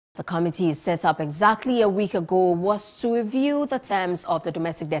The committee set up exactly a week ago was to review the terms of the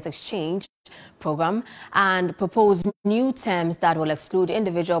domestic debt exchange program and propose new terms that will exclude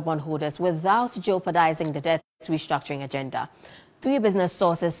individual bondholders without jeopardizing the debt restructuring agenda. Three business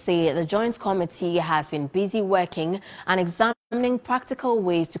sources say the Joint Committee has been busy working and examining practical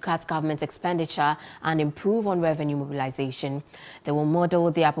ways to cut government expenditure and improve on revenue mobilization. They will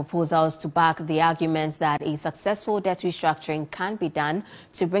model their proposals to back the arguments that a successful debt restructuring can be done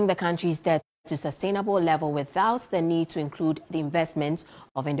to bring the country's debt to a sustainable level without the need to include the investments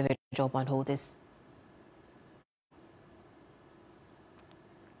of individual bondholders.